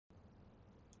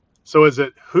So is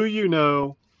it who you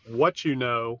know, what you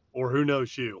know, or who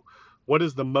knows you? What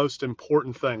is the most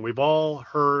important thing? We've all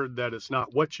heard that it's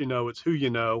not what you know, it's who you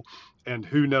know and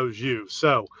who knows you.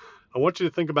 So I want you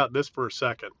to think about this for a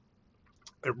second.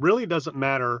 It really doesn't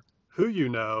matter who you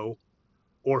know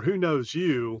or who knows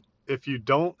you if you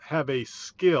don't have a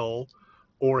skill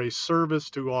or a service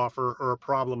to offer or a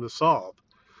problem to solve.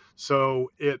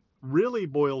 So it really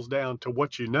boils down to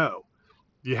what you know.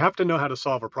 You have to know how to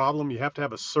solve a problem. You have to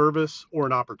have a service or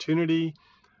an opportunity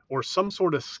or some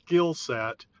sort of skill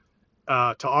set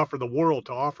to offer the world,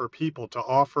 to offer people, to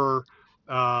offer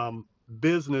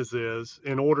businesses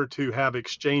in order to have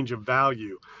exchange of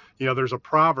value. You know, there's a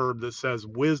proverb that says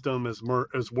wisdom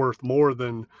is worth more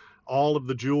than all of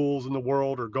the jewels in the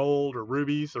world, or gold, or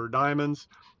rubies, or diamonds.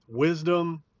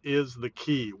 Wisdom is the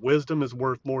key. Wisdom is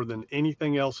worth more than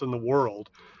anything else in the world.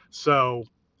 So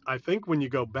I think when you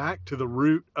go back to the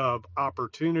root of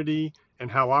opportunity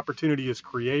and how opportunity is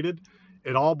created,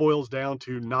 it all boils down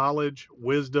to knowledge,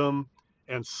 wisdom,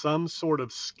 and some sort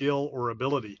of skill or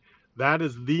ability. That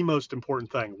is the most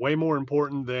important thing, way more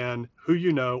important than who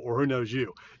you know or who knows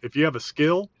you. If you have a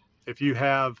skill, if you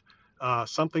have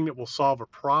something that will solve a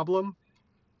problem,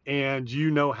 and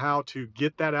you know how to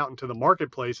get that out into the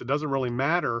marketplace, it doesn't really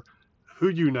matter who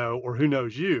you know or who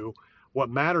knows you. What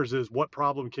matters is what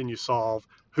problem can you solve,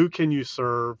 who can you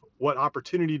serve, what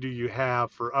opportunity do you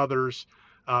have for others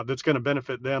that's going to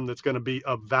benefit them, that's going to be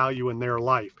of value in their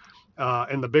life.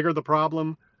 And the bigger the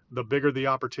problem, the bigger the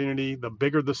opportunity, the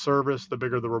bigger the service, the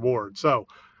bigger the reward. So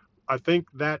I think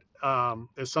that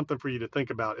is something for you to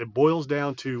think about. It boils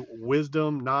down to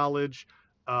wisdom, knowledge,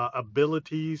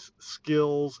 abilities,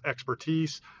 skills,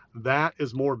 expertise. That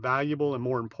is more valuable and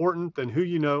more important than who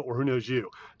you know or who knows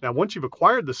you. Now, once you've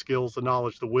acquired the skills, the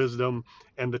knowledge, the wisdom,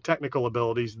 and the technical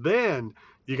abilities, then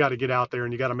you got to get out there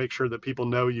and you got to make sure that people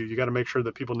know you. You got to make sure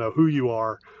that people know who you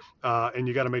are. And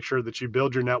you got to make sure that you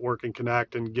build your network and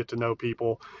connect and get to know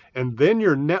people. And then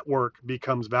your network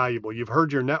becomes valuable. You've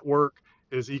heard your network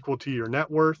is equal to your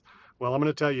net worth. Well, I'm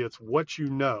going to tell you, it's what you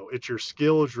know. It's your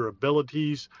skills, your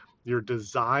abilities, your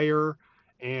desire,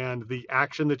 and the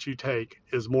action that you take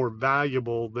is more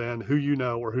valuable than who you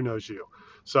know or who knows you.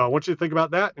 So I want you to think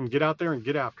about that and get out there and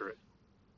get after it.